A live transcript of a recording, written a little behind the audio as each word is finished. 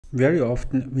very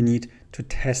often we need to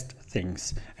test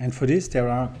things, and for this there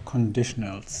are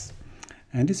conditionals,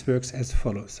 and this works as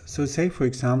follows. So say for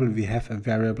example we have a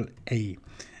variable a,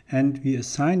 and we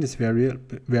assign this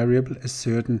variable a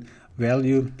certain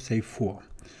value, say 4.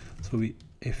 So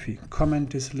if we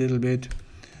comment this a little bit,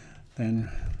 then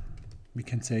we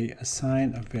can say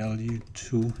assign a value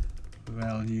to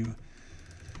variable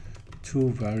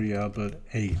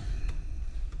a,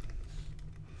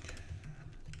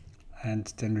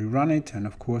 and then we run it, and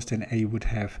of course then a would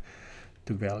have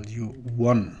the value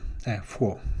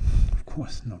 4, of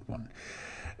course not 1,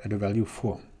 the value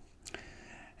 4.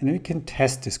 And then we can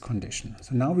test this condition.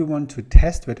 So now we want to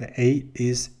test whether a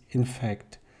is in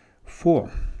fact 4,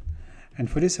 and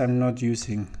for this I'm not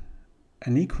using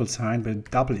an equal sign but a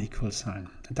double equal sign.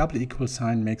 A double equal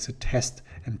sign makes a test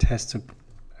and tests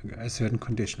a certain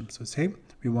condition. So say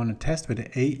we want to test whether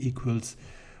a equals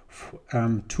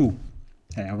 2.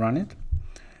 And I run it,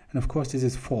 and of course this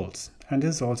is false, and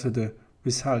this is also the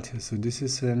result here. So this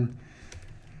is a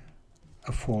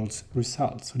false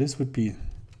result. So this would be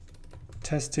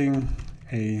testing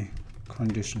a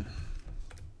condition.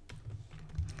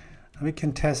 And we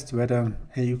can test whether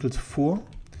a equals 4,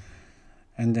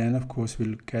 and then of course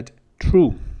we'll get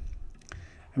true.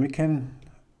 And we can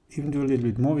even do a little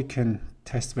bit more. We can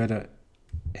test whether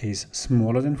a is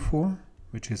smaller than 4,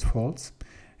 which is false.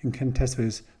 You can test whether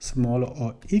it's smaller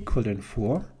or equal than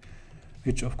 4,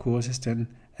 which of course is then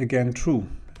again true.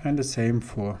 And the same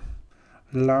for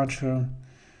larger,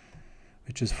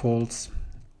 which is false,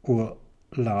 or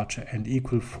larger and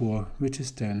equal 4, which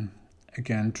is then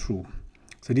again true.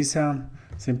 So these are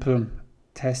simple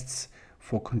tests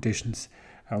for conditions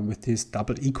with this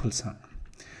double equal sign.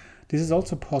 This is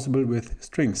also possible with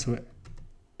strings. So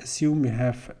assume we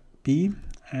have b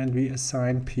and we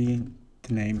assign p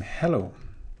the name hello.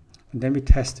 And then we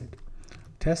test it.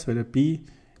 Test whether b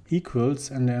equals,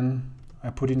 and then I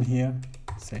put in here,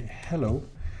 say hello.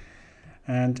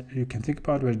 And you can think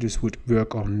about whether this would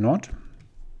work or not.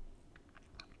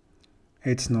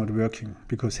 It's not working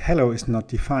because hello is not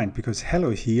defined, because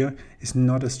hello here is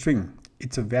not a string,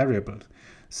 it's a variable.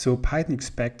 So Python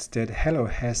expects that hello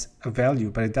has a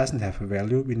value, but it doesn't have a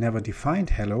value. We never defined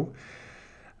hello.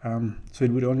 So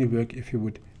it would only work if you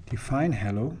would define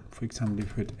hello. For example,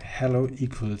 if it hello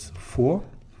equals 4.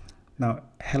 Now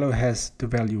hello has the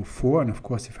value 4, and of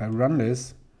course if I run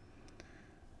this,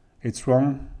 it's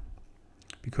wrong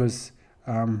because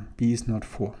b is not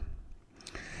 4.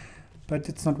 But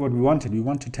it's not what we wanted. We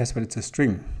want to test whether it's a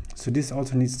string. So this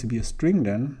also needs to be a string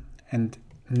then, and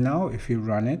now if we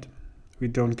run it, we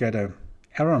don't get an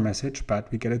error message,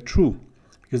 but we get a true,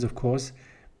 because of course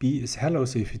b is hello.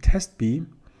 So if you test b,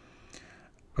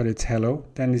 but it's hello,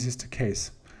 then this is the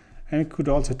case. And we could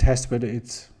also test whether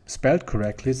it's spelled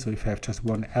correctly. So if I have just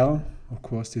one L, of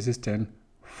course this is then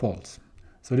false.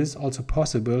 So this is also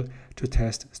possible to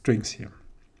test strings here.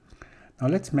 Now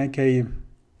let's make an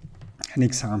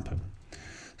example.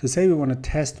 So say we want to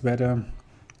test whether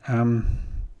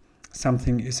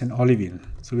something is an olivine.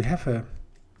 So we have an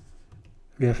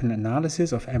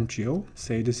analysis of MGO.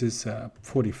 Say this is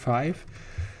 45.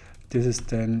 This is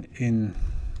then in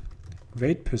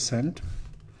weight percent,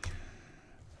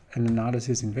 an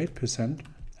analysis in weight percent,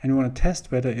 and we want to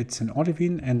test whether it's an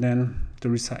olivine, and then the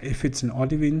result, if it's an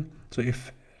olivine, so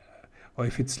if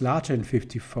it's larger than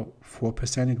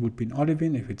 54%, it would be an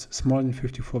olivine. If it's smaller than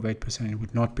 54 weight percent, it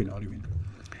would not be an olivine.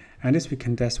 And this we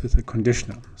can test with a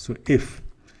conditional. So if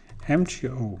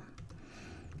MGO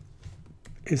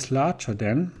is larger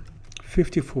than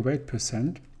 54 weight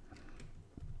percent,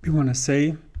 we want to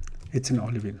say it's an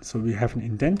olivine. So we have an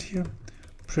indent here,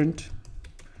 print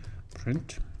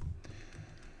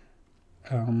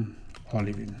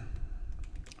olivine.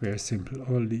 Very simple,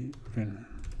 olivine.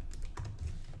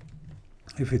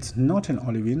 If it's not an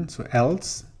olivine, so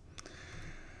else,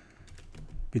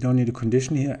 we don't need a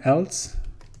condition here, else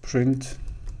print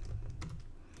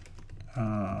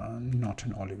not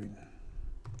an olivine.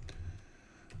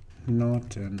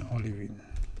 Not an olivine.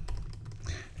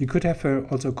 We could have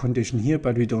also a condition here,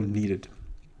 but we don't need it.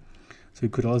 So we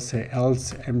could also say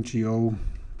else MGO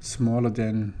smaller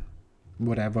than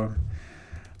whatever,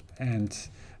 and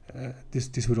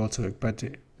this would also work. But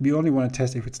we only want to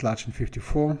test if it's larger than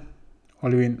 54,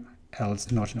 olivine,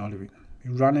 else not an olivine.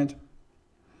 We run it,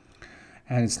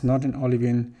 and it's not an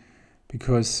olivine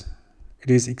because it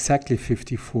is exactly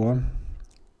 54,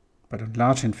 but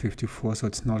larger than 54, so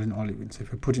it's not an olivine. So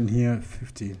if I put in here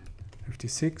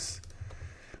 56,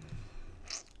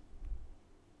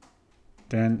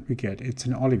 then we get it's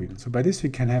an olivine. So by this we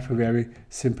can have a very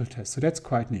simple test. So that's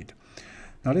quite neat.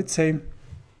 Now let's say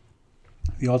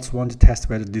we also want to test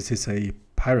whether this is a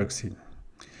pyroxene.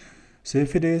 So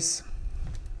if it is,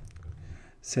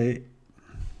 say,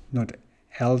 not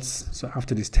else, so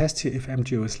after this test here, if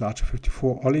MgO is larger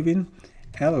 54 olivine,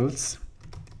 else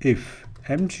if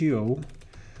MgO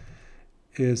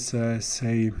is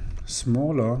say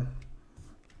smaller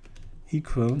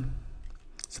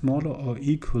or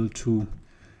equal to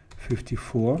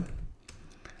 54,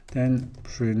 then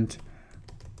print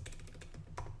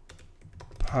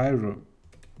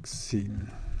pyroxene.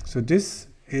 So this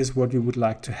is what we would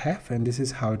like to have, and this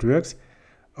is how it works,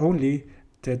 only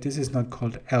that this is not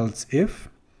called else if,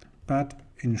 but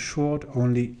in short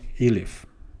only elif.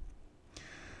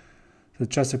 So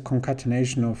just a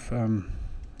concatenation of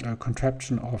a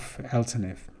contraption of else and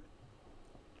if.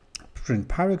 Print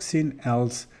pyroxene,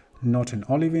 else not in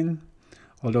olivine,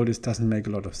 although this doesn't make a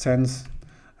lot of sense.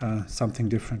 Something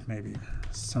different maybe.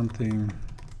 Something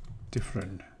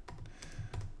different.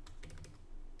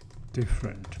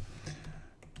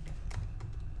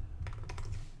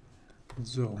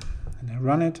 So, and I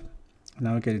run it.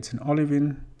 Now I get it's in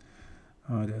olivine.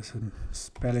 There's a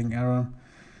spelling error.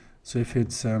 So if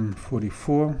it's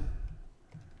 44,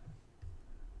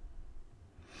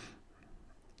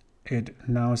 it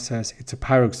now says it's a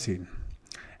pyroxene.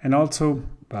 And also,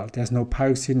 well, there's no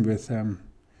pyroxene with 5%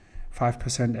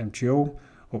 MgO.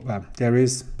 Well, there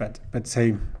is, but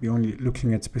say we're only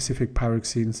looking at specific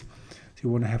pyroxenes. So you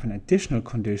want to have an additional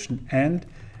condition, and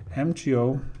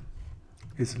MgO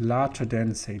is larger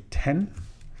than, say, 10.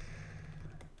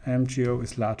 MgO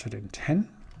is larger than 10.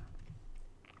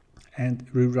 And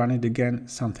rerun it again,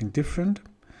 something different.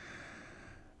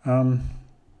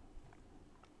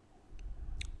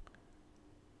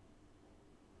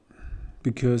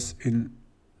 Because in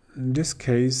this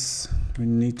case, we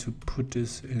need to put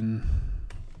this in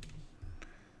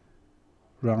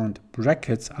round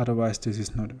brackets, otherwise this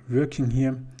is not working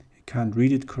here. You can't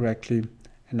read it correctly,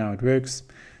 and now it works.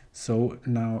 So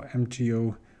now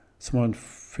MgO smaller than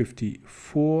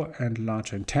 54 and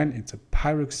larger than 10, it's a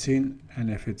pyroxene, and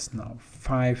if it's now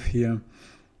 5 here,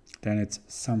 then it's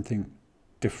something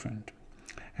different.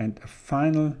 And a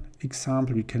final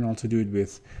example, we can also do it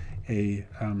with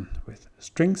with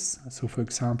strings. So for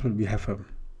example, we have a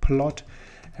plot,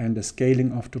 and the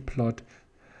scaling of the plot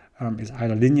is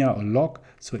either linear or log.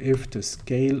 So if the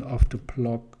scale of the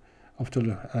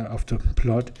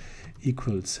plot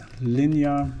equals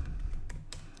linear,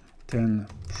 then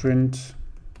print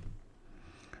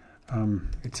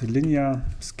it's a linear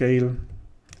scale,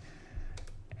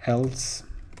 else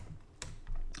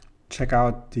check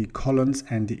out the colons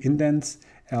and the indents,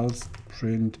 else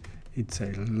print it's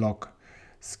a log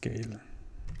scale,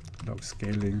 log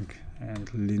scaling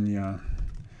and linear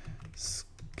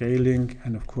scaling.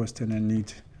 And of course then I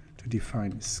need to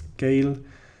define scale.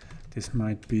 This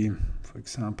might be, for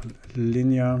example,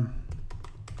 linear.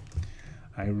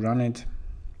 I run it,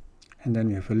 and then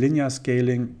we have a linear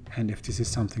scaling, and if this is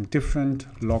something different,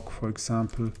 log for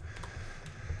example,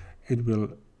 it will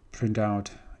print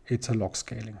out it's a log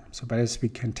scaling. So by this we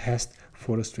can test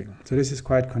for the string. So this is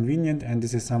quite convenient, and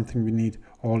this is something we need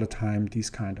all the time, these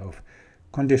kind of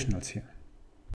conditionals here.